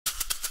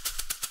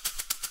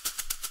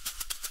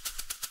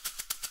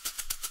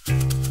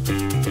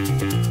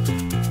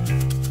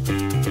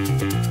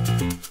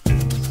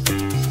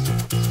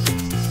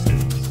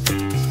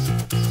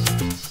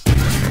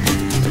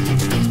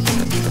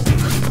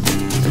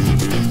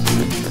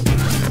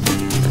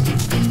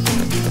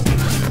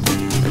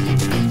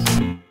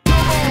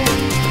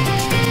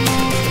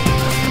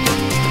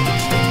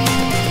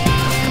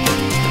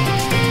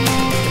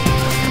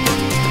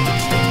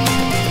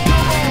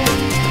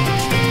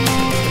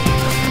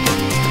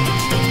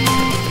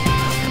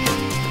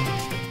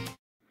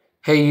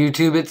Hey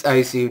YouTube, it's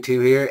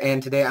ICU2 here,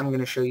 and today I'm going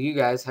to show you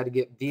guys how to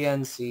get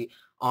VNC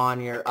on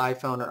your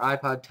iPhone or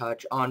iPod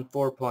Touch on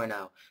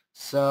 4.0.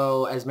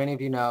 So, as many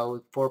of you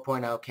know,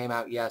 4.0 came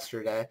out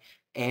yesterday,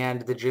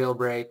 and the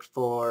jailbreak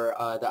for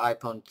the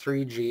iPhone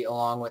 3G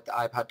along with the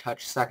iPod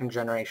Touch second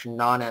generation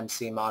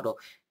non-MC model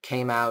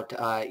came out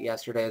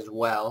yesterday as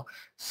well.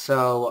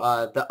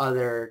 So the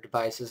other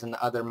devices and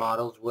the other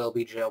models will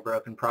be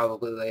jailbroken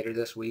probably later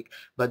this week,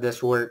 but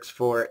this works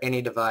for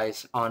any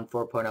device on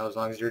 4.0 as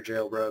long as you're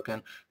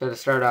jailbroken. So to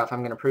start off,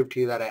 I'm going to prove to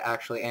you that I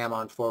actually am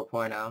on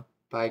 4.0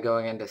 by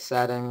going into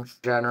settings,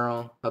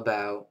 general,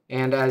 about,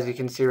 and as you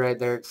can see right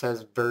there it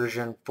says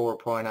version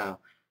 4.0.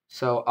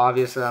 So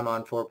obviously I'm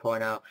on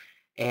 4.0,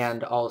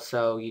 and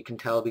also you can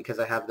tell because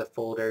I have the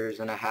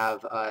folders and I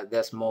have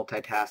this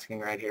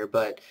multitasking right here,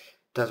 but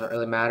doesn't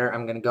really matter.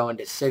 I'm going to go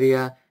into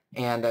Cydia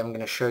and I'm going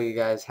to show you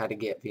guys how to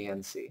get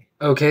VNC.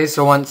 Okay,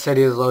 so once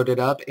Cydia is loaded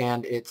up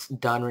and it's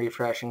done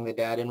refreshing the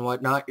data and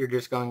whatnot, you're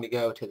just going to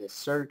go to the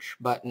search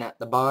button at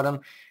the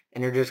bottom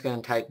and you're just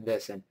going to type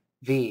this in,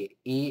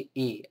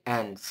 VEENCY,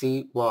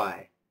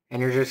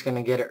 and you're just going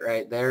to get it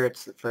right there.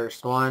 It's the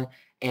first one.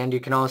 And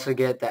you can also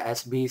get the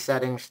SB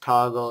settings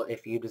toggle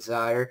if you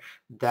desire.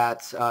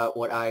 That's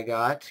what I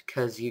got,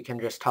 because you can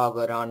just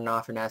toggle it on and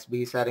off in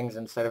SB settings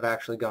instead of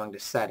actually going to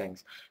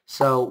settings.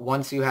 So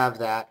once you have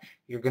that,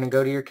 you're going to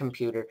go to your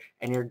computer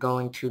and you're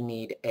going to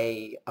need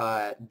a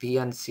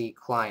VNC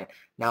client.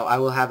 Now I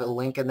will have a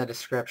link in the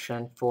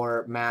description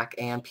for Mac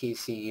and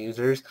PC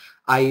users.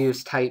 I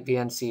use Type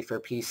VNC for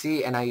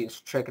PC and I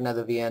use Chicken of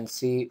the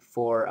VNC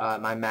for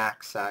my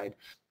Mac side.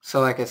 So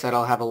like I said,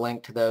 I'll have a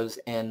link to those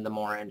in the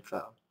more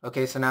info.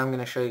 Okay, so now I'm going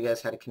to show you guys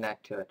how to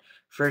connect to it.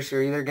 First,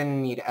 you're either going to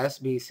need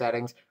SB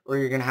settings, or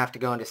you're going to have to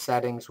go into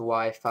settings,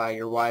 Wi-Fi,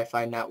 your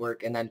Wi-Fi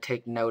network, and then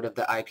take note of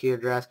the IP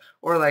address.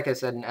 Or like I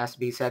said, in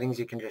SB settings,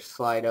 you can just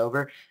slide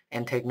over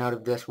and take note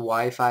of this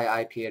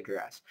Wi-Fi IP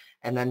address,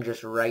 and then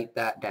just write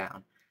that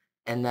down.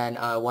 And then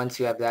once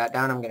you have that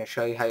down, I'm going to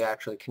show you how you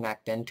actually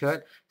connect into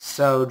it.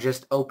 So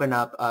just open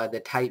up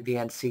the Type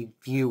VNC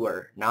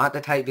viewer, not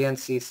the Type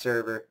VNC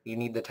server. You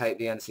need the Type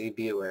VNC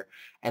viewer.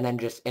 And then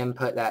just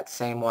input that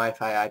same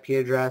Wi-Fi IP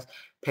address.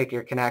 Pick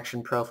your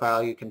connection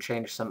profile. You can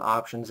change some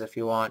options if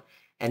you want.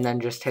 And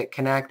then just hit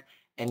connect,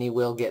 and you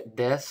will get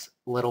this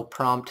little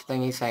prompt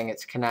thingy saying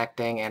it's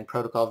connecting and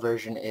protocol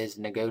version is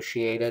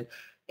negotiated.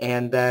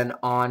 And then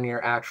on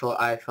your actual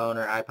iPhone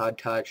or iPod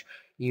Touch,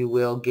 you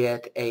will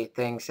get a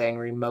thing saying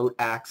remote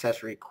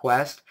access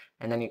request,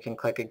 and then you can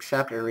click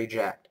accept or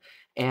reject.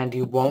 And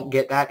you won't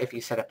get that if you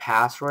set a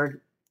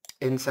password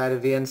inside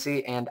of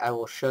VNC, and I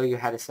will show you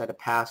how to set a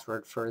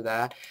password for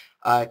that,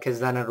 because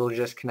then it'll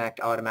just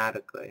connect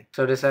automatically.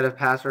 So to set a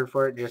password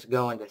for it, just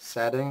go into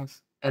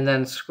settings and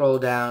then scroll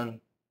down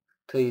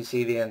till you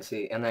see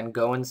VNC, and then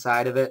go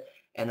inside of it,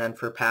 and then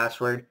for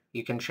password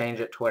you can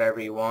change it to whatever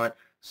you want.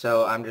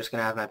 So I'm just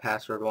gonna have my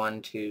password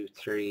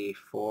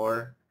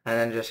 1234, and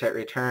then just hit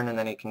return, and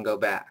then you can go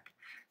back.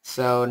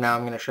 So now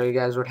I'm going to show you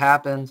guys what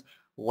happens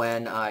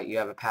when you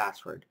have a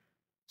password.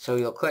 So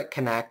you'll click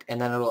connect, and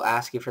then it'll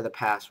ask you for the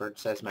password. It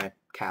says my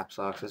caps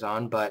lock is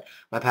on, but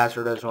my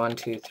password is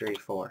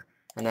 1234.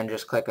 And then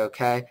just click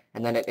OK,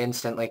 and then it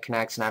instantly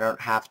connects, and I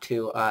don't have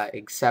to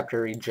accept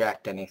or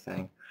reject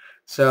anything.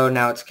 So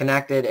now it's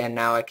connected, and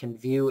now I can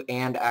view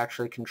and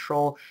actually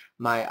control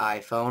my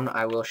iPhone.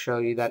 I will show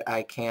you that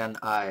I can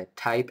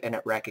type, and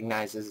it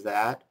recognizes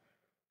that.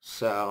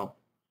 So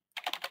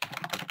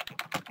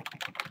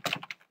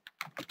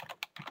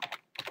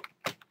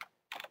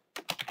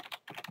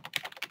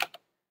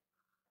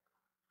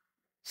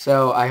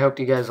I hope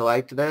you guys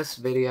liked this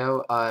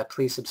video.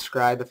 Please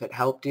subscribe if it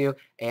helped you,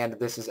 and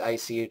this is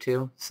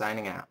ICU2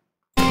 signing out.